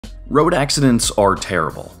Road accidents are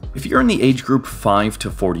terrible. If you're in the age group 5 to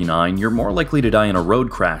 49, you're more likely to die in a road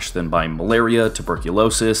crash than by malaria,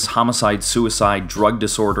 tuberculosis, homicide, suicide, drug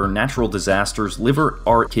disorder, natural disasters, liver,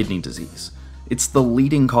 or kidney disease. It's the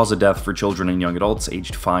leading cause of death for children and young adults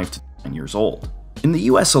aged 5 to 9 years old. In the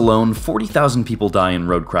US alone, 40,000 people die in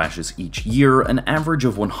road crashes each year, an average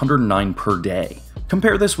of 109 per day.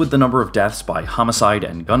 Compare this with the number of deaths by homicide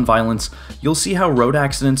and gun violence, you'll see how road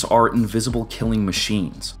accidents are invisible killing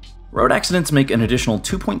machines. Road accidents make an additional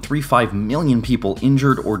 2.35 million people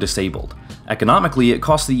injured or disabled. Economically, it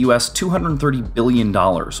costs the US $230 billion,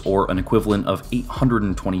 or an equivalent of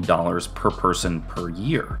 $820 per person per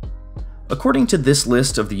year. According to this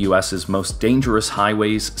list of the US's most dangerous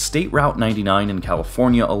highways, State Route 99 in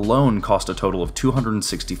California alone cost a total of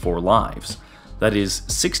 264 lives. That is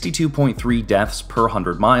 62.3 deaths per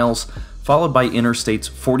 100 miles, followed by interstates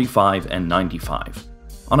 45 and 95.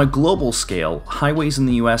 On a global scale, highways in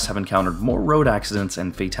the US have encountered more road accidents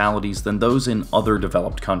and fatalities than those in other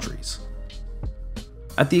developed countries.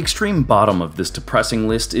 At the extreme bottom of this depressing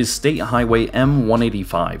list is State Highway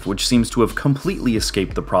M185, which seems to have completely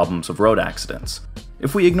escaped the problems of road accidents.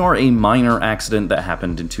 If we ignore a minor accident that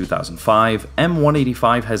happened in 2005,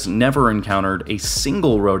 M185 has never encountered a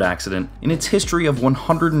single road accident in its history of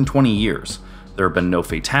 120 years. There have been no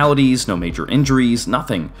fatalities, no major injuries,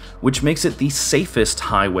 nothing, which makes it the safest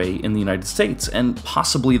highway in the United States and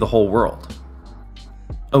possibly the whole world.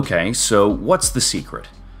 Okay, so what's the secret?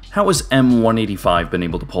 How has M185 been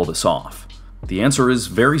able to pull this off? The answer is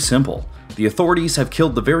very simple. The authorities have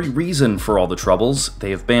killed the very reason for all the troubles.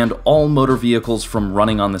 They have banned all motor vehicles from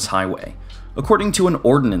running on this highway. According to an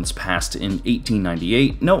ordinance passed in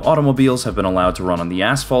 1898, no automobiles have been allowed to run on the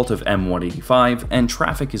asphalt of M185, and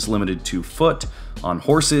traffic is limited to foot, on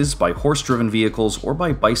horses, by horse-driven vehicles, or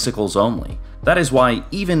by bicycles only. That is why,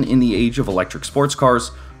 even in the age of electric sports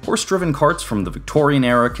cars, horse-driven carts from the Victorian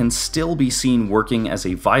era can still be seen working as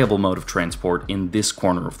a viable mode of transport in this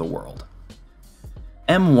corner of the world.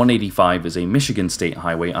 M185 is a Michigan state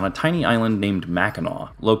highway on a tiny island named Mackinac,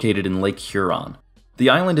 located in Lake Huron. The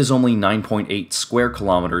island is only 9.8 square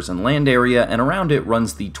kilometers in land area, and around it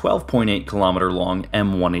runs the 12.8 kilometer long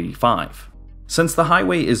M185. Since the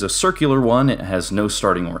highway is a circular one, it has no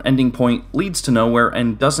starting or ending point, leads to nowhere,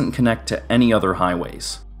 and doesn't connect to any other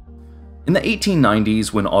highways. In the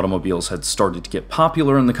 1890s, when automobiles had started to get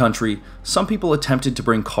popular in the country, some people attempted to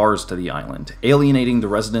bring cars to the island, alienating the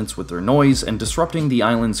residents with their noise and disrupting the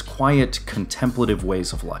island's quiet, contemplative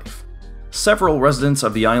ways of life. Several residents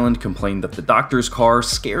of the island complained that the doctor's car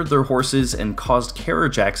scared their horses and caused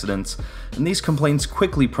carriage accidents, and these complaints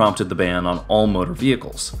quickly prompted the ban on all motor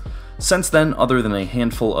vehicles. Since then, other than a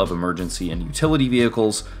handful of emergency and utility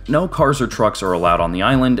vehicles, no cars or trucks are allowed on the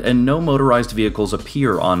island, and no motorized vehicles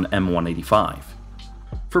appear on M185.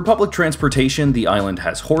 For public transportation, the island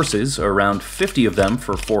has horses, around 50 of them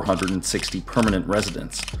for 460 permanent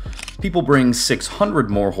residents. People bring 600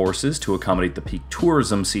 more horses to accommodate the peak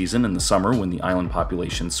tourism season in the summer when the island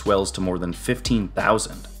population swells to more than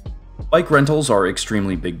 15,000. Bike rentals are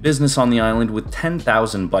extremely big business on the island, with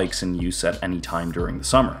 10,000 bikes in use at any time during the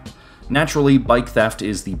summer. Naturally, bike theft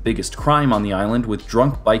is the biggest crime on the island, with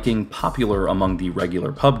drunk biking popular among the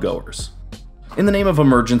regular pubgoers. In the name of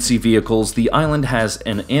emergency vehicles, the island has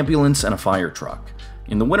an ambulance and a fire truck.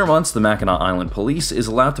 In the winter months, the Mackinac Island Police is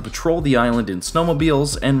allowed to patrol the island in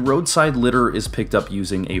snowmobiles, and roadside litter is picked up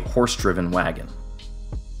using a horse-driven wagon.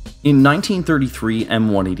 In 1933,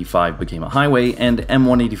 M185 became a highway, and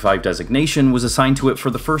M185 designation was assigned to it for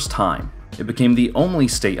the first time. It became the only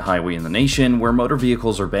state highway in the nation where motor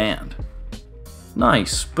vehicles are banned.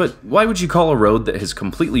 Nice, but why would you call a road that has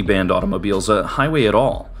completely banned automobiles a highway at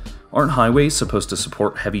all? Aren't highways supposed to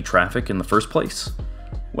support heavy traffic in the first place?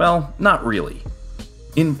 Well, not really.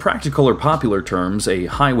 In practical or popular terms, a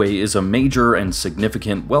highway is a major and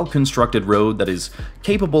significant, well-constructed road that is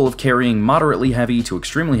capable of carrying moderately heavy to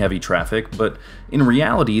extremely heavy traffic, but in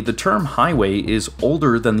reality, the term highway is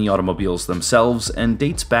older than the automobiles themselves and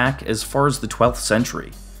dates back as far as the 12th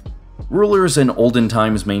century. Rulers in olden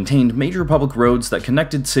times maintained major public roads that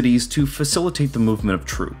connected cities to facilitate the movement of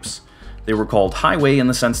troops. They were called highway in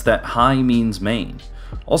the sense that high means main.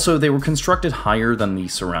 Also, they were constructed higher than the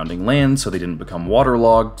surrounding land, so they didn't become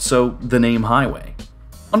waterlogged, so the name highway.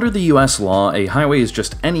 Under the US law, a highway is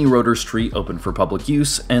just any road or street open for public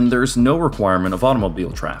use, and there's no requirement of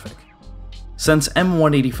automobile traffic. Since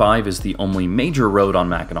M185 is the only major road on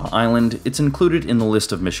Mackinac Island, it's included in the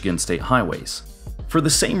list of Michigan state highways. For the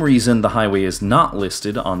same reason, the highway is not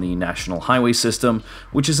listed on the National Highway System,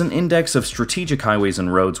 which is an index of strategic highways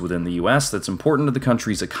and roads within the US that's important to the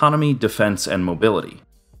country's economy, defense, and mobility.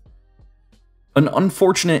 An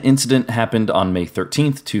unfortunate incident happened on May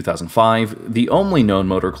 13th, 2005, the only known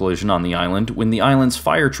motor collision on the island, when the island's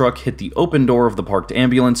fire truck hit the open door of the parked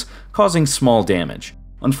ambulance, causing small damage.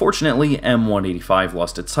 Unfortunately, M185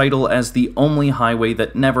 lost its title as the only highway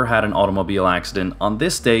that never had an automobile accident on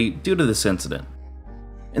this day due to this incident.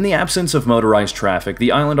 In the absence of motorized traffic,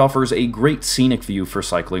 the island offers a great scenic view for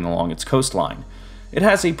cycling along its coastline. It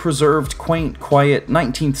has a preserved, quaint, quiet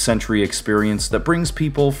 19th century experience that brings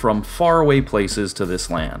people from faraway places to this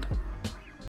land.